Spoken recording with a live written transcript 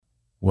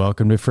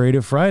Welcome to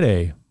Creative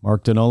Friday.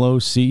 Mark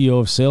Donolo, CEO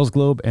of Sales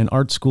Globe and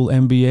Art School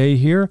MBA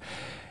here.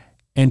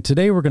 And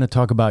today we're going to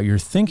talk about your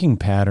thinking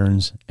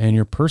patterns and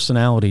your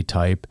personality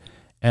type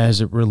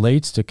as it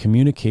relates to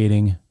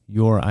communicating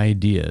your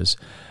ideas.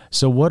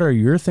 So what are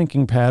your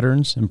thinking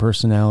patterns and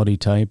personality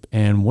type,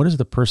 and what is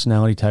the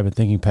personality type and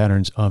thinking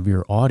patterns of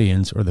your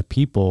audience or the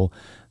people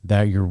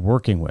that you're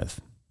working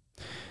with?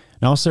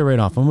 Now, I'll say right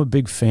off, I'm a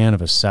big fan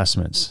of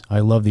assessments. I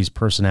love these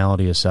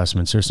personality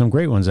assessments. There's some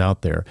great ones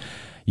out there.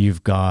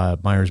 You've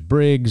got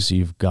Myers-Briggs,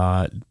 you've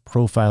got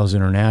Profiles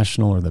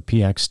International or the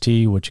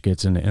PXT, which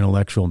gets into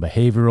intellectual and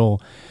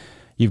behavioral.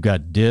 You've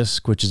got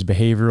DISC, which is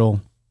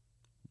behavioral.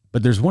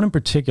 But there's one in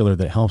particular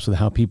that helps with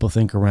how people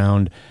think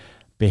around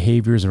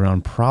behaviors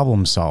around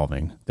problem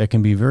solving that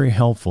can be very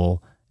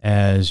helpful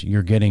as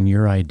you're getting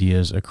your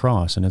ideas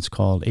across. And it's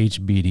called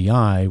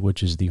HBDI,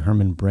 which is the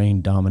Herrmann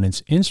Brain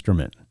Dominance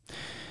Instrument.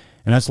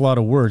 And that's a lot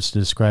of words to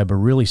describe a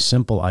really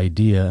simple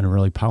idea and a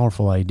really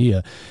powerful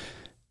idea.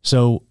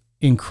 So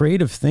in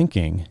creative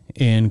thinking,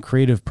 in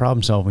creative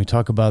problem solving, we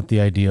talk about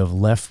the idea of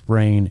left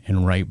brain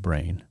and right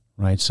brain,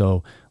 right?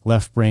 So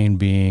left brain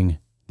being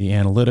the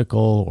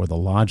analytical or the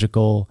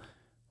logical,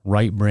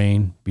 right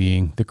brain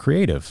being the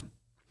creative.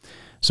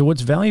 So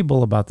what's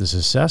valuable about this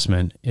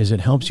assessment is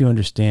it helps you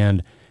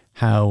understand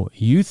how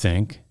you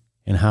think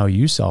and how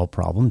you solve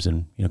problems,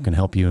 and can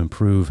help you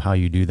improve how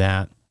you do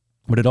that.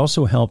 But it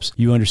also helps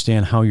you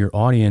understand how your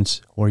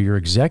audience or your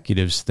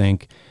executives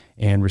think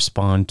and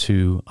respond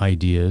to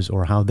ideas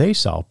or how they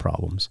solve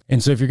problems.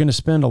 And so if you're going to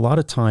spend a lot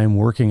of time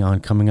working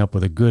on coming up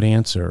with a good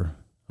answer,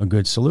 a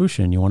good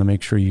solution, you want to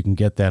make sure you can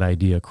get that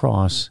idea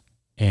across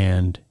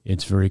and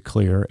it's very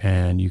clear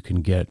and you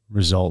can get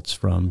results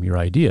from your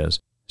ideas.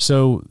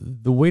 So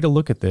the way to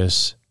look at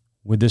this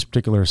with this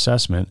particular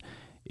assessment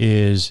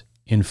is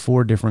in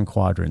 4 different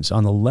quadrants.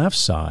 On the left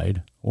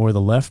side, or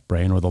the left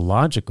brain, or the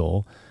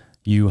logical,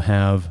 you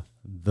have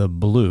the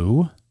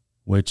blue,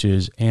 which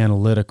is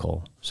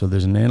analytical. So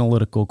there's an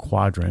analytical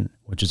quadrant,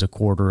 which is a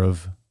quarter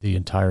of the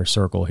entire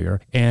circle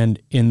here. And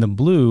in the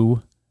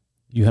blue,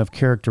 you have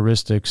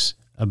characteristics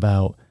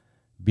about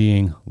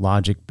being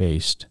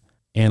logic-based,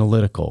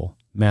 analytical,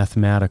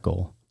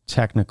 mathematical,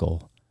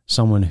 technical,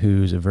 someone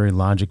who's a very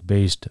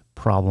logic-based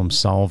problem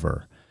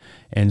solver.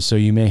 And so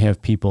you may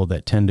have people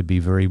that tend to be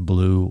very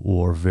blue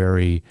or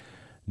very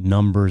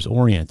numbers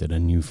oriented,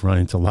 and you've run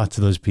into lots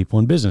of those people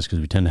in business because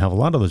we tend to have a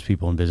lot of those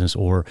people in business,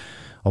 or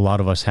a lot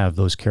of us have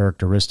those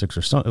characteristics,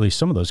 or at least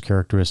some of those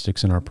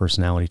characteristics in our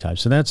personality type.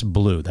 So that's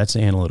blue, that's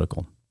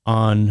analytical.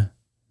 On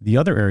the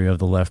other area of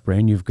the left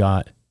brain, you've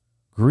got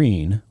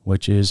green,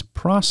 which is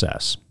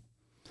process.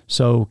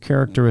 So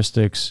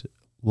characteristics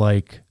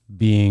like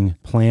being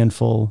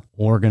planful,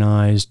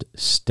 organized,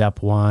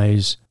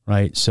 stepwise,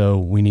 right? So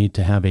we need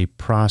to have a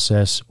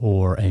process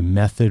or a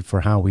method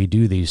for how we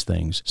do these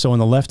things. So on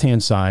the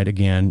left-hand side,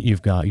 again,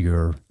 you've got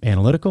your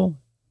analytical,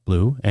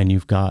 blue, and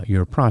you've got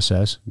your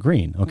process,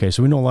 green. Okay,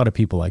 so we know a lot of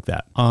people like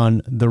that.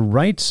 On the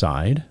right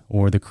side,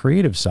 or the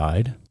creative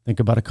side, think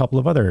about a couple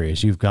of other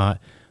areas. You've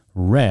got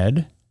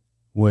red,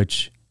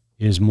 which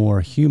is more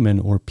human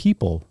or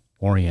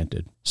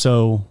people-oriented.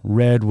 So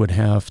red would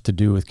have to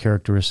do with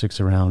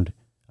characteristics around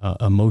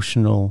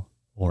emotional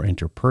or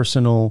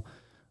interpersonal,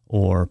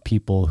 or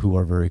people who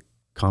are very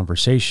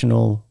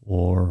conversational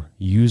or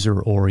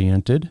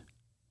user-oriented.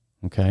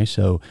 Okay,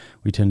 so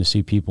we tend to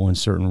see people in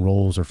certain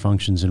roles or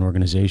functions in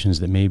organizations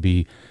that may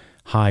be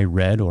high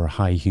red or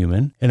high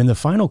human. And in the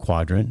final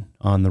quadrant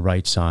on the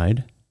right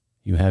side,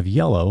 you have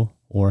yellow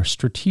or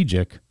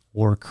strategic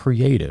or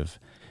creative.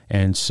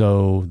 And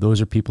so those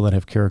are people that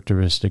have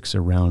characteristics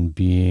around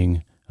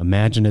being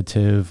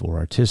imaginative or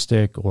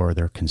artistic, or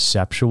they're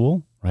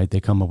conceptual, right? They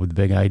come up with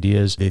big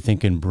ideas. They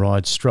think in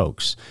broad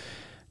strokes.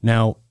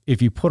 Now,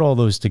 if you put all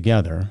those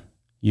together,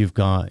 you've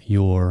got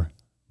your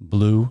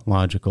blue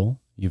logical,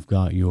 you've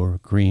got your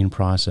green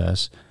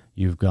process,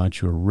 you've got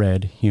your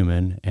red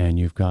human, and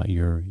you've got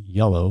your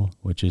yellow,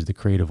 which is the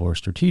creative or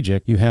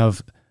strategic. You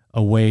have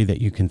a way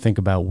that you can think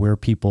about where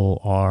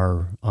people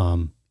are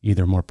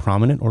either more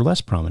prominent or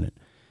less prominent.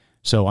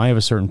 So I have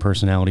a certain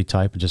personality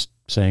type, just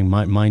saying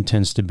mine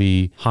tends to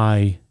be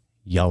high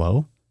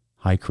yellow,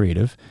 high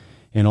creative,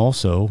 and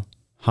also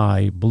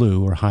high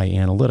blue or high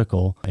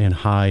analytical and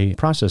high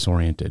process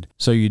oriented.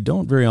 So you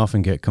don't very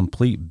often get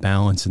complete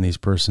balance in these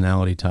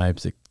personality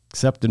types,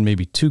 except in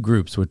maybe 2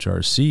 groups, which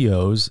are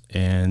CEOs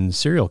and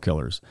serial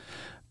killers.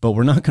 But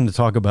we're not going to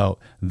talk about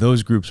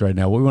those groups right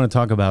now. What we want to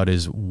talk about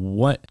is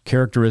what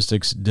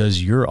characteristics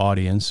does your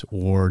audience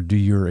or do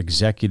your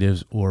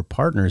executives or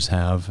partners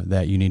have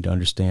that you need to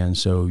understand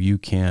so you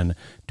can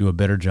do a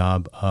better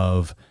job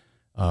of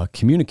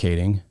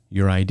communicating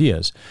your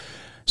ideas.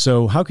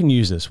 So how can you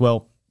use this?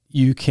 Well,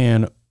 you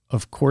can,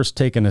 of course,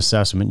 take an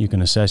assessment. You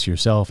can assess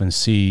yourself and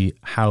see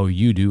how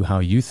you do, how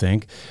you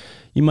think.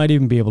 You might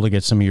even be able to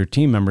get some of your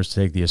team members to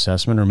take the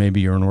assessment, or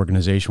maybe you're an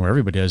organization where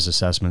everybody does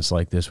assessments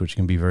like this, which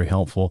can be very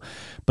helpful.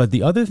 But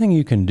the other thing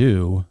you can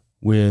do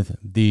with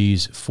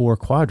these 4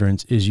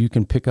 quadrants is you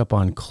can pick up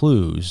on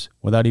clues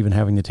without even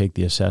having to take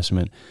the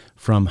assessment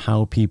from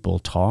how people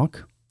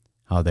talk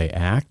how they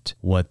act,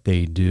 what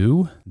they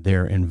do,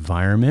 their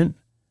environment.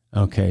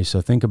 Okay,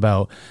 so think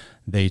about,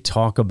 they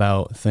talk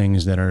about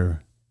things that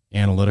are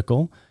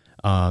analytical.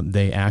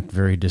 They act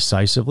very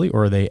decisively,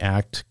 or they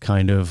act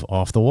kind of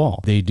off the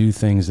wall. They do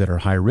things that are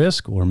high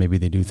risk, or maybe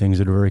they do things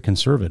that are very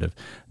conservative.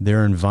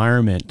 Their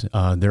environment,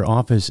 their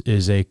office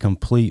is a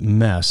complete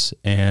mess,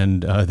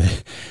 and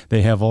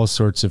they have all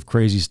sorts of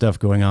crazy stuff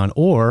going on,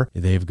 or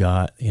they've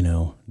got,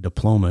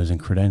 diplomas and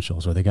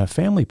credentials, or they got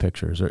family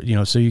pictures,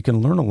 or, so you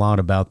can learn a lot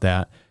about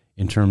that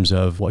in terms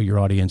of what your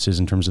audience is,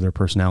 in terms of their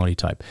personality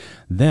type.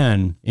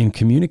 Then in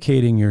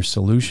communicating your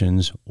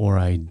solutions or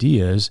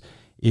ideas,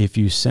 if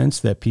you sense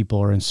that people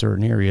are in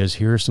certain areas,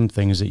 here are some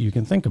things that you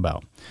can think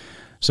about.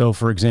 So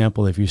for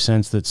example, if you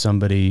sense that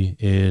somebody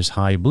is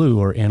high blue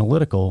or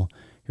analytical,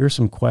 here are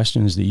some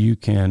questions that you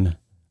can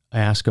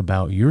ask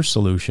about your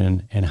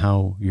solution and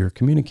how you're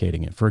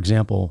communicating it. For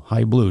example,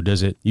 high blue,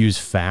 does it use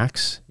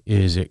facts?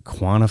 Is it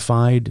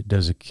quantified?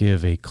 Does it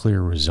give a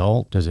clear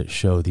result? Does it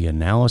show the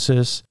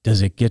analysis?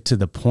 Does it get to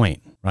the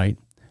point, right?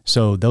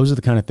 So those are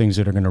the kind of things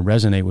that are going to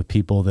resonate with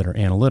people that are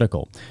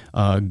analytical.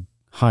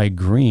 High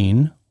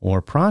green or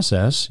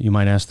process, you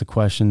might ask the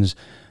questions,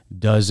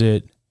 does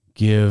it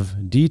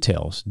give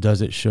details?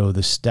 Does it show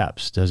the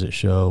steps? Does it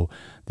show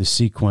the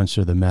sequence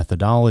or the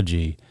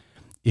methodology?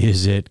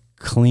 Is it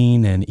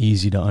clean and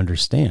easy to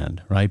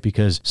understand, right?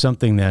 Because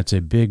something that's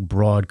a big,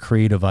 broad,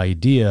 creative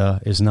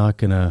idea is not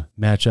going to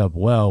match up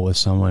well with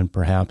someone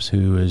perhaps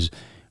who is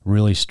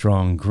really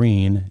strong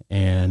green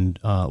and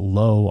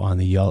low on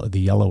the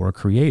yellow or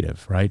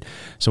creative, right?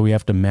 So we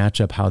have to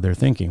match up how they're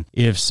thinking.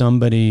 If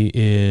somebody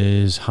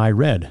is high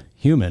red,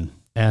 human,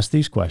 ask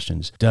these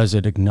questions. Does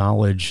it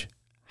acknowledge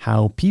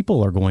how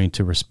people are going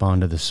to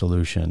respond to the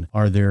solution?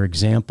 Are there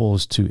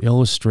examples to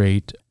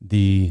illustrate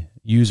the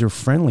user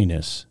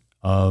friendliness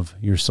of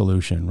your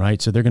solution,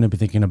 right? So they're going to be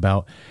thinking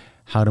about,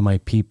 how do my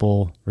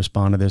people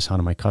respond to this? How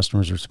do my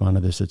customers respond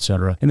to this, et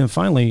cetera? And then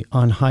finally,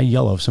 on high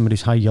yellow, if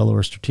somebody's high yellow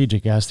or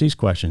strategic, ask these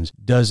questions.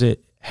 Does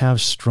it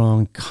have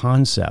strong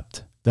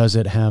concept? Does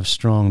it have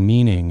strong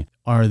meaning?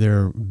 Are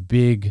there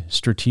big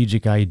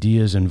strategic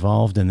ideas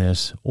involved in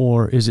this,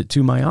 or is it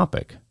too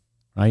myopic,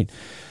 right?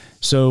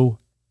 So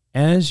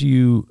as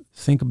you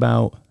think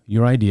about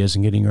your ideas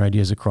and getting your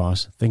ideas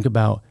across, think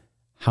about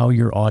how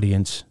your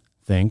audience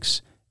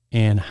thinks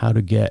and how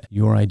to get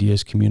your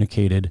ideas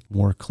communicated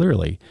more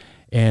clearly.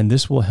 And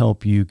this will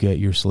help you get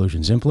your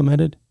solutions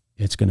implemented.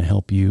 It's going to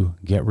help you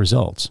get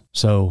results.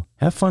 So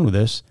have fun with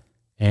this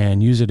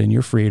and use it in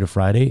your Creative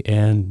Friday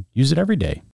and use it every day.